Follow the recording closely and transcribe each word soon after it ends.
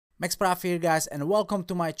Max Prof here, guys, and welcome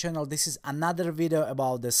to my channel. This is another video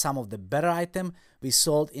about some of the better item we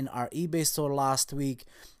sold in our eBay store last week.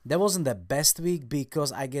 That wasn't the best week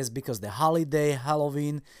because because the holiday,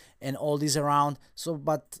 Halloween, and all these around. So,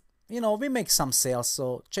 but you know, we make some sales,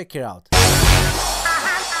 so check it out.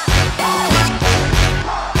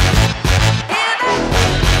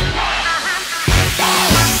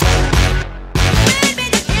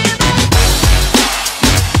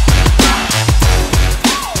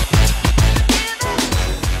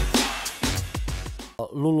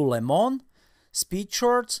 Lululemon speed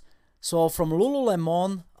shorts. So from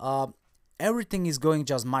Lululemon, everything is going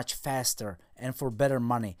just much faster and for better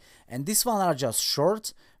money. And this one are just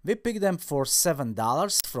shorts. We picked them for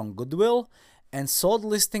 $7 from Goodwill and sold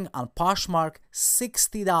listing on Poshmark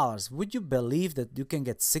 $60. Would you believe that you can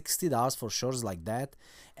get $60 for shorts like that?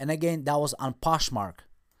 And again, that was on Poshmark.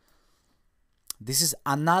 This is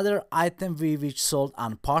another item which sold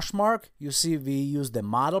on Poshmark. You see, we use the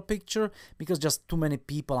model picture because just too many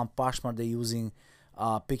people on Poshmark, they're using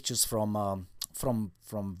pictures from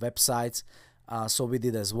websites. So we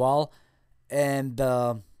did as well. And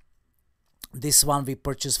this one we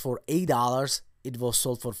purchased for $8. It was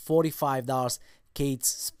sold for $45. Kate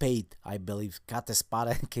Spade, I believe. Kate Spade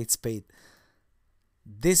and Kate Spade.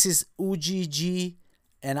 This is UGG,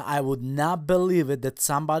 and I would not believe it that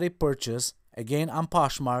somebody purchased, again on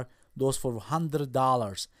Poshmark, those for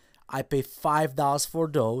 $100. I pay $5 for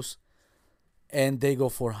those, and they go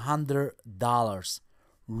for $100.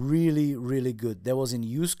 Really, really good. That was in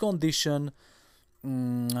used condition,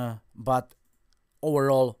 but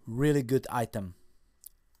overall, really good item.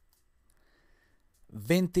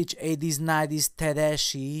 Vintage 80s, 90s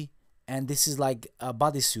Tedeschi, and this is like a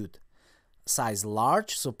bodysuit, size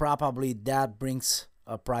large, so probably that brings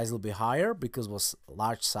a price a little bit higher because it was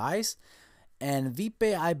large size. And we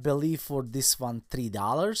pay, I believe, for this one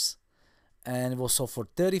 $3, and it was sold for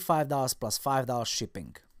 $35 plus $5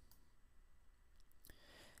 shipping.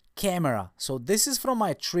 Camera. So this is from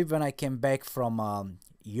my trip when I came back from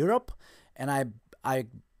Europe, and I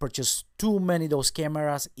purchased too many those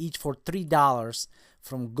cameras, each for $3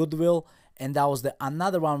 from Goodwill, and that was the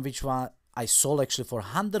another one which one I sold actually for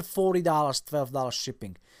 $140, $12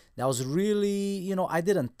 shipping. That was really, you know, I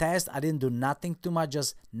didn't test, I didn't do nothing too much,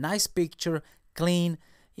 just nice picture, clean,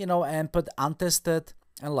 you know, and put untested,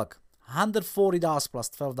 and look, $140 plus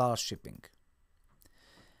 $12 shipping.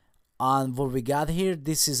 And what we got here,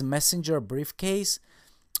 this is messenger briefcase.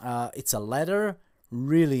 It's a leather,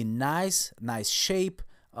 really nice shape.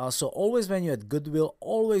 So always when you're at Goodwill,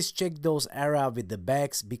 always check those area with the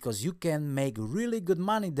bags because you can make really good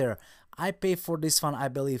money there. I pay for this one, I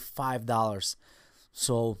believe, $5.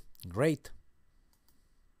 So great.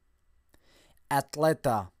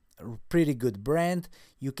 Athleta, pretty good brand.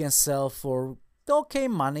 You can sell for okay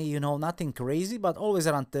money, you know, nothing crazy, but always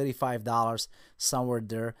around $35, somewhere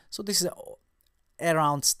there. So this is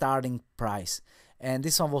around starting price. And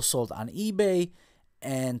this one was sold on eBay,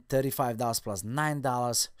 and $35 plus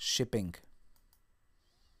 $9 shipping.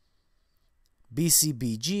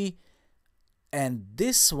 BCBG, and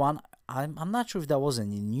this one, I'm not sure if that was a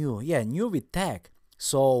new, yeah, new with tag.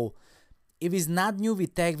 So if it's not new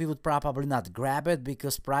with tag, we would probably not grab it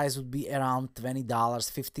because price would be around $20,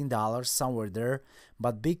 $15, somewhere there.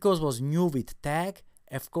 But because it was new with tag,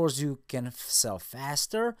 of course you can sell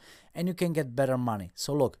faster and you can get better money.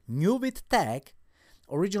 So look, new with tag,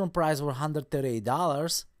 original price were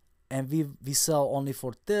 $138, and we sell only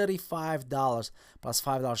for $35 plus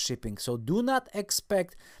 $5 shipping. So do not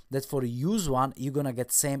expect that for a used one you're gonna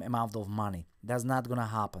get same amount of money. That's not gonna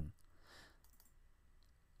happen.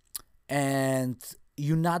 And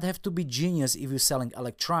you not have to be genius if you're selling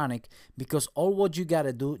electronic, because all what you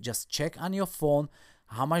gotta do, just check on your phone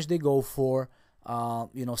how much they go for,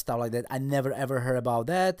 you know, stuff like that. I never ever heard about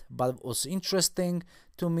that, but it was interesting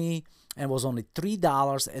to me, and was only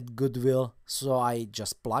 $3 at Goodwill. So I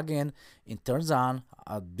just plug in, it turns on.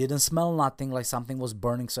 I didn't smell nothing like something was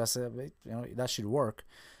burning, so I said, wait, you know, that should work.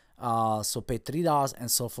 So pay $3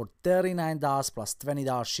 and sold for $39 plus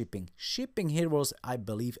 $20 shipping. Shipping here was, I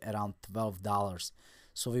believe, around $12.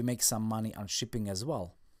 So we make some money on shipping as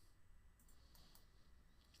well.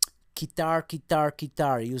 Guitar.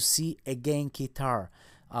 You see, again, guitar.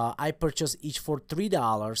 I purchased each for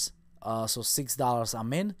 $3, so $6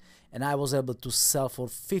 I'm in, and I was able to sell for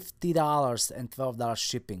 $50 and $12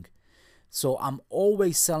 shipping. So I'm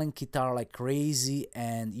always selling guitar like crazy,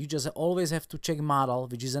 and you just always have to check model,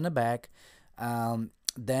 which is in the back.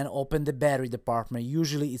 Then open the battery department.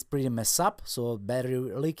 Usually it's pretty messed up, so battery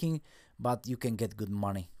leaking, but you can get good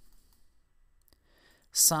money.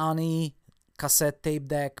 Sony cassette tape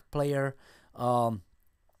deck player.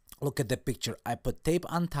 Look at the picture. I put tape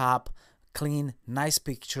on top, clean, nice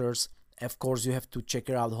pictures. Of course, you have to check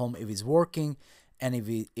it out home if it's working, and if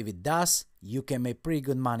it does, you can make pretty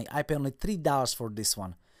good money. I pay only $3 for this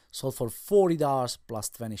one. Sold for $40 plus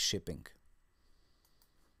 20 shipping.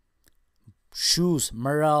 Shoes,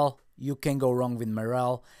 Merrell. You can't go wrong with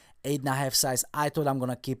Merrell. 8.5 size. I thought I'm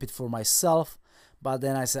gonna keep it for myself, but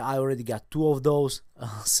then I said I already got 2 of those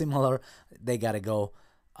similar. They gotta go.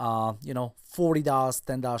 You know, $40,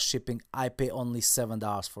 $10 shipping. I pay only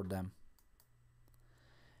 $7 for them.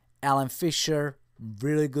 Allen Fisher,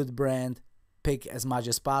 really good brand. Pick as much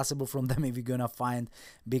as possible from them if you're gonna find,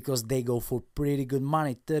 because they go for pretty good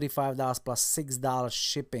money. $35 plus $6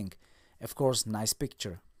 shipping. Of course, nice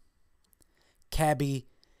picture. Cabby,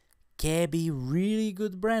 really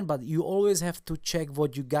good brand, but you always have to check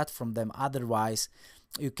what you got from them, otherwise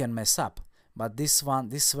you can mess up. But this one,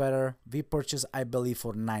 this sweater, we purchased, I believe,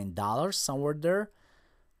 for $9, somewhere there,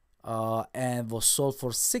 and was sold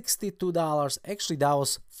for $62. Actually, that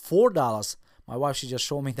was $4. My wife, she just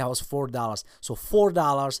showed me that was $4. So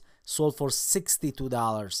 $4 sold for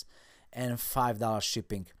 $62 and $5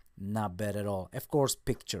 shipping. Not bad at all. Of course,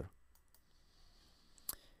 picture.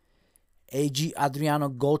 AG Adriano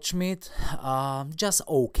Goldschmidt, just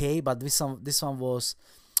okay, but this one was,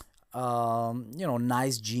 you know,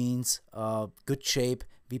 nice jeans, good shape.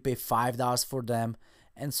 We pay $5 for them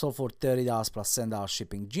and sold for $30 plus $10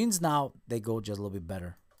 shipping. Jeans now, they go just a little bit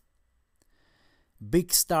better.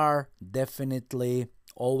 Big Star, definitely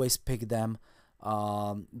always pick them,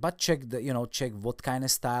 but check check what kind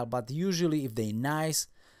of style. But usually, if they nice,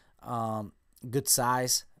 good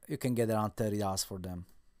size, you can get around $30 for them.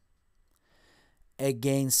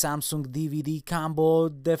 Again, Samsung DVD combo,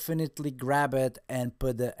 definitely grab it and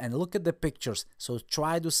and look at the pictures. So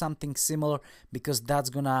try do something similar, because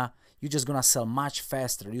you're just gonna sell much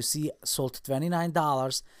faster. You see, sold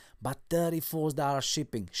 $29, but $34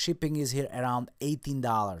 shipping. Shipping is here around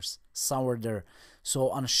 $18, somewhere there. So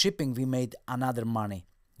on shipping, we made another money.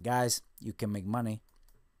 Guys, you can make money.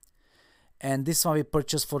 And this one we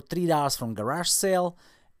purchased for $3 from garage sale,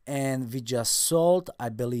 and we just sold, I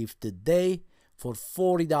believe, today for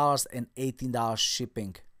 $40 and $18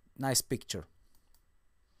 shipping. Nice picture.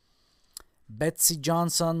 Betsy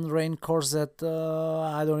Johnson rain corset,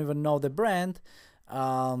 I don't even know the brand,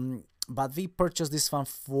 but we purchased this one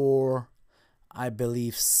for, I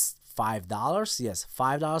believe, $5. Yes,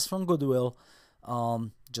 $5 from Goodwill.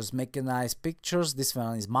 Just making nice pictures. This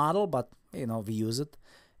one is model, but you know, we use it.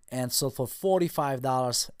 And sold for $45,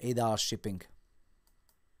 $8 shipping.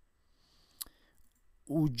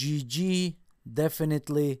 UGG,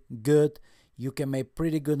 definitely good. You can make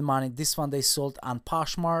pretty good money. This one they sold on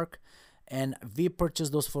Poshmark, and we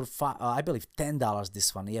purchased those for I believe $10.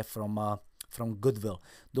 This one, yeah, from Goodwill.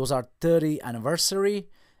 Those are 30th anniversary.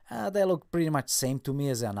 They look pretty much same to me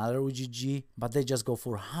as another UGG, but they just go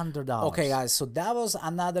for $100. Okay, guys, so that was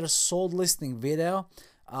another sold listing video.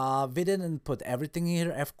 We didn't put everything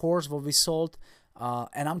here, of course, what we sold.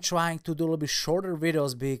 And I'm trying to do a little bit shorter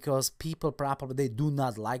videos, because people probably they do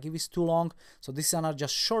not like if it's too long. So this is another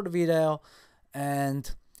just short video, and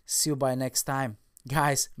see you by next time.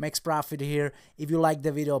 Guys, Max Profit here. If you like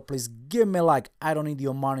the video, please give me a like. I don't need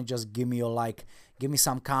your money, just give me your like. Give me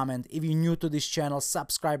some comment. If you're new to this channel,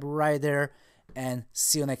 subscribe right there, and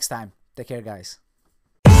see you next time. Take care, guys.